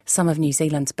Some of New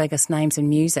Zealand's biggest names in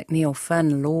music, Neil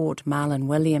Finn, Lorde, Marlon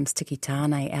Williams, Tiki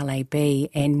Tāne, LAB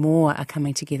and more are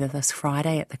coming together this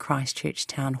Friday at the Christchurch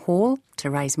Town Hall to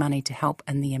raise money to help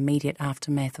in the immediate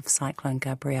aftermath of Cyclone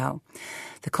Gabrielle.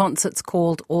 The concert's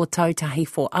called O Tautahi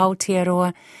for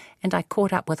Aotearoa, and I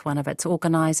caught up with one of its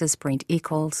organisers, Brent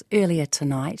Eccles, earlier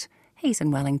tonight. He's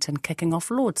in Wellington kicking off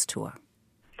Lorde's tour.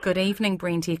 Good evening,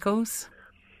 Brent Eccles.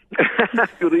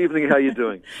 Good evening, how are you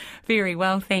doing? Very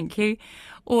well, thank you.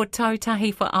 O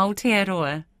Tautahi for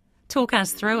Aotearoa. Talk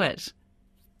us through it.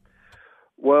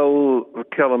 Well,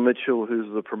 Callum Mitchell,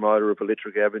 who's the promoter of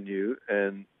Electric Avenue,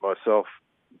 and myself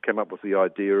came up with the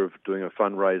idea of doing a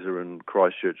fundraiser in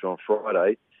Christchurch on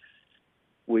Friday.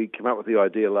 We came up with the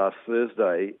idea last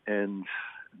Thursday and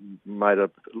made a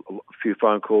few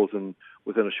phone calls, and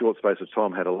within a short space of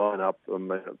time had a lineup.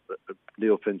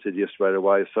 Neil Finn said yes straight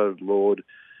away, so did Lorde,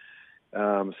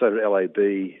 so did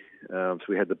LAB. So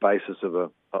we had the basis of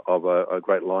a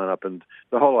great lineup, and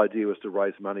the whole idea was to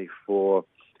raise money for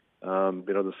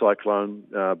the cyclone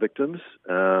victims,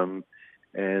 and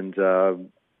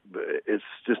it's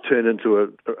just turned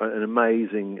into an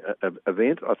amazing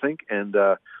event, I think. And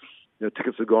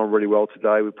tickets have gone really well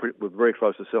today. We're very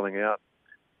close to selling out,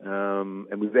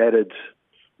 and we've added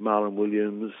Marlon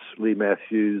Williams, Lee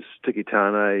Matthews, Tiki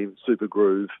Tāne, Super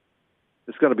Groove.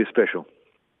 It's going to be special.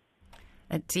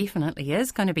 It definitely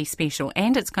is going to be special,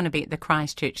 and it's going to be at the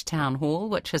Christchurch Town Hall,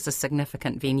 which is a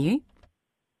significant venue.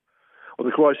 Well,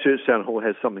 the Christchurch Town Hall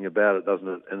has something about it, doesn't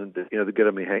it? And they're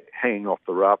getting me hanging off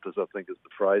the rafters, I think is the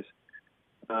phrase.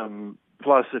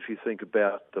 Plus, if you think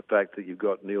about the fact that you've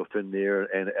got Neil Finn there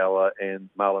and Ella and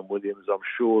Marlon Williams, I'm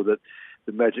sure that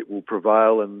the magic will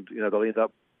prevail, and they'll end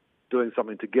up doing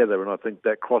something together. And I think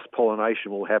that cross-pollination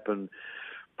will happen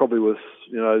probably with,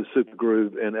 Super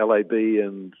Groove and LAB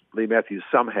and Lee Matthews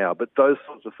somehow. But those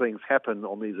sorts of things happen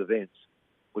on these events,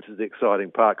 which is the exciting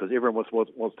part, because everyone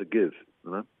wants to give,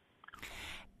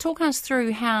 Talk us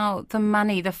through how the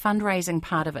money, the fundraising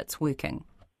part of it's working.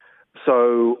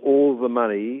 So all the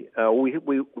money, we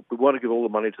want to give all the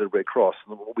money to the Red Cross.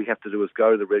 And what we have to do is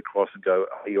go to the Red Cross and go,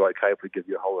 are you okay if we give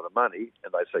you a whole lot of money?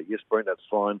 And they say, yes, Brent, that's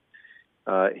fine.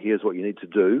 Here's what you need to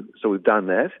do. So we've done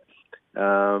that.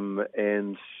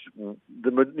 And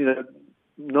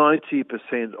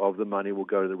 90% of the money will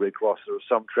go to the Red Cross. There are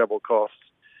some travel costs.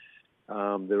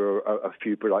 There are a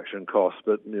few production costs,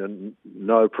 but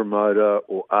no promoter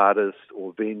or artist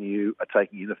or venue are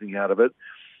taking anything out of it.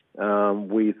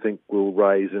 We think we'll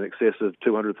raise in excess of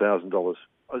 $200,000.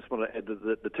 I just want to add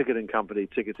that the ticketing company,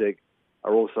 Ticketek,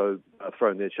 are also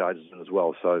throwing their charges in as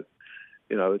well. So,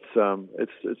 it's a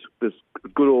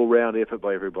good all-round effort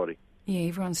by everybody. Yeah,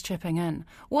 everyone's chipping in.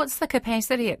 What's the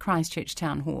capacity at Christchurch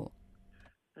Town Hall?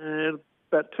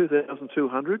 About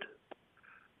 2,200.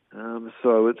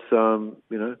 So it's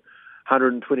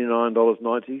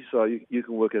 $129.90. So you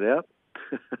can work it out.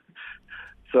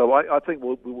 So I think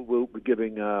we'll be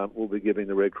giving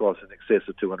the Red Cross in excess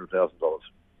of $200,000.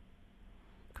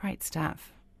 Great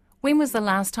stuff. When was the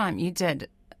last time you did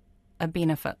a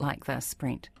benefit like this,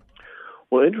 Brent?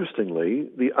 Well, interestingly,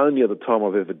 the only other time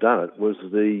I've ever done it was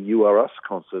the You Are Us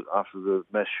concert after the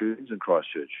mass shootings in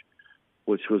Christchurch,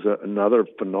 which was another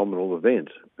phenomenal event.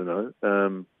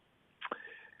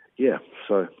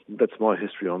 So that's my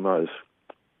history on those.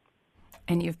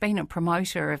 And you've been a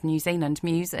promoter of New Zealand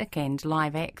music and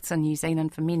live acts in New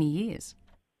Zealand for many years.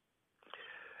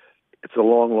 It's a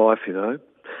long life,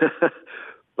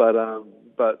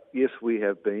 But yes, we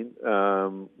have been.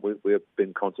 We have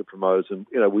been concert promoters, and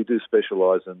we do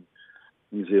specialise in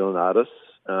New Zealand artists.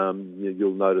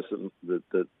 You'll notice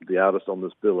that the artists on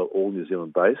this bill are all New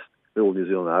Zealand based. They're all New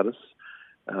Zealand artists,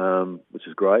 which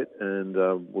is great, and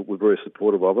we're very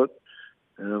supportive of it.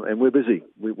 And we're busy.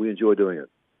 We enjoy doing it.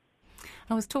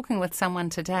 I was talking with someone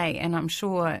today, and I'm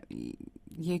sure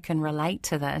you can relate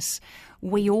to this.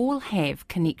 We all have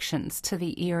connections to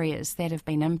the areas that have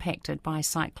been impacted by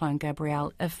Cyclone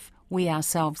Gabrielle if we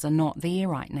ourselves are not there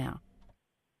right now.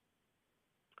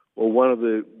 Well, one of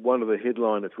the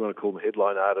headline, if you want to call them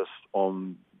headline artists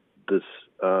on this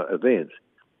event,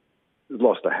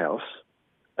 lost a house.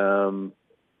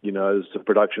 There's the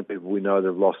production people we know that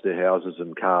have lost their houses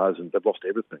and cars, and they've lost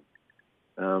everything.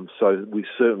 So we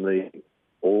certainly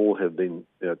all have been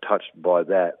touched by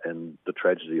that and the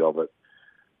tragedy of it.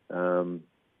 And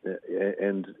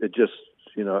it just,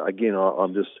 again,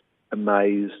 I'm just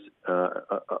amazed,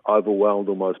 overwhelmed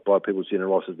almost by people's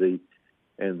generosity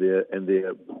and their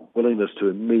willingness to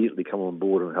immediately come on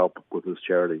board and help with this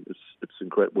charity. It's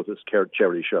incredible with this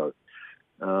charity show.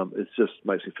 It just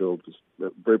makes me feel just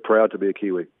very proud to be a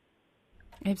Kiwi.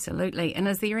 Absolutely. And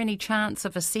is there any chance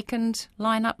of a second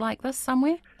lineup like this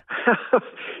somewhere?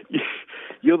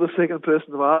 You're the second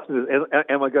person to ask me this.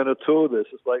 Am I going to tour this?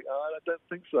 It's like, I don't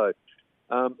think so.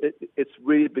 It's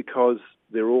really because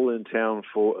they're all in town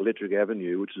for Electric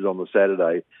Avenue, which is on the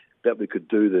Saturday, that we could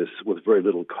do this with very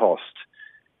little cost.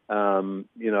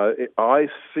 I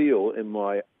feel in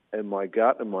my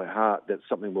gut and my heart that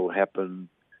something will happen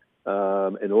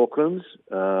in Auckland.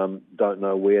 Don't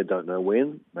know where, don't know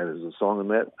when. Maybe there's a song in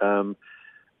that.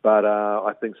 But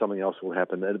I think something else will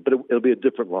happen. But it'll be a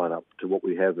different lineup to what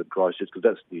we have at Christchurch,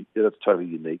 because that's totally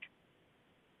unique.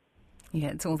 Yeah,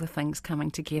 it's all the things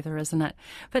coming together, isn't it?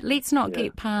 But let's not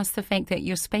get past the fact that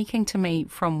you're speaking to me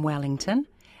from Wellington,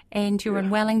 and you're in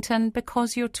Wellington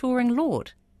because you're touring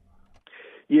Lord.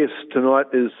 Yes, tonight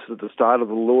is the start of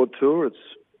the Lord tour. It's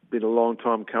been a long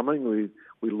time coming.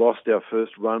 We lost our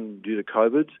first run due to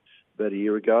COVID about a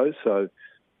year ago, so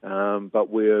but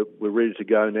we're ready to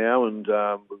go now, and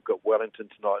we've got Wellington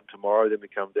tonight and tomorrow. Then we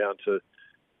come down to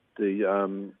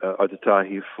the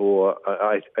Otatahi for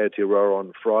Aotearoa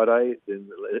on Friday, then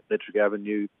Electric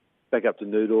Avenue, back up to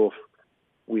Newdorf.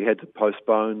 We had to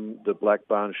postpone the Black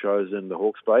Barn shows in the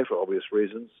Hawke's Bay for obvious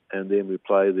reasons, and then we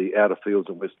play the Outer Fields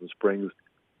in Western Springs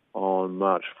on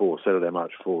Saturday,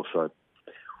 March 4. So,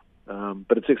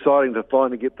 but it's exciting to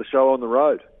finally get the show on the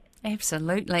road.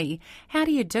 Absolutely. How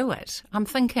do you do it? I'm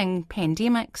thinking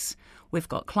pandemics. We've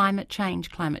got climate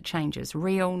change. Climate change is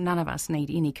real. None of us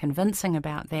need any convincing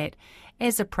about that.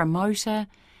 As a promoter,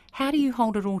 how do you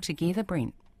hold it all together,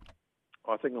 Brent?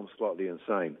 I think I'm slightly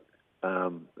insane,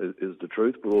 is the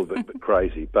truth. We're all a bit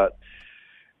crazy. But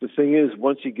the thing is,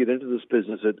 once you get into this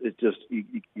business, it just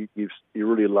you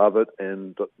really love it.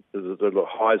 And there's the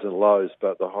highs and lows,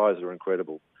 but the highs are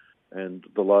incredible. And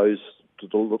the lows,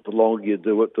 the longer you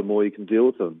do it, the more you can deal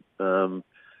with them.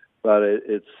 But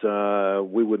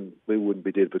we wouldn't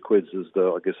be dead for quids, is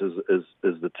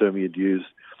the term you'd use.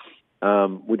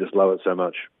 We just love it so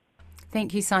much.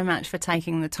 Thank you so much for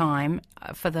taking the time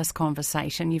for this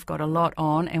conversation. You've got a lot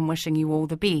on, and wishing you all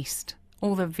the best.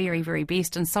 All the very, very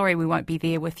best. And sorry we won't be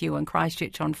there with you in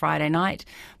Christchurch on Friday night,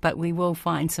 but we will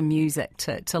find some music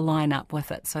to line up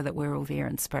with it so that we're all there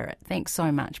in spirit. Thanks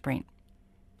so much, Brent.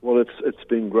 Well, it's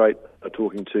been great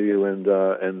talking to you, and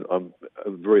I'm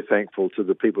very thankful to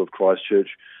the people of Christchurch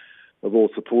who've all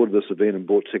supported this event and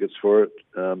bought tickets for it.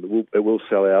 It will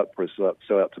sell out. Probably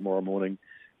sell out tomorrow morning,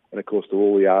 and of course to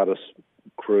all the artists,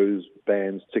 crews,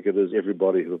 bands, ticketers,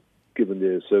 everybody who have given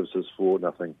their services for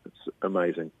nothing. It's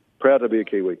amazing. Proud to be a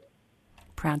Kiwi.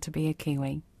 Proud to be a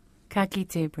Kiwi. Ka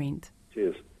kite, Brent.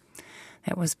 Cheers.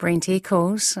 That was Brent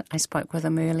Eccles. I spoke with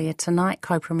him earlier tonight,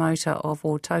 co-promoter of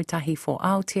Ōtautahi for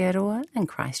Aotearoa in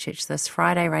Christchurch this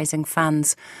Friday, raising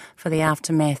funds for the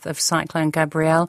aftermath of Cyclone Gabrielle.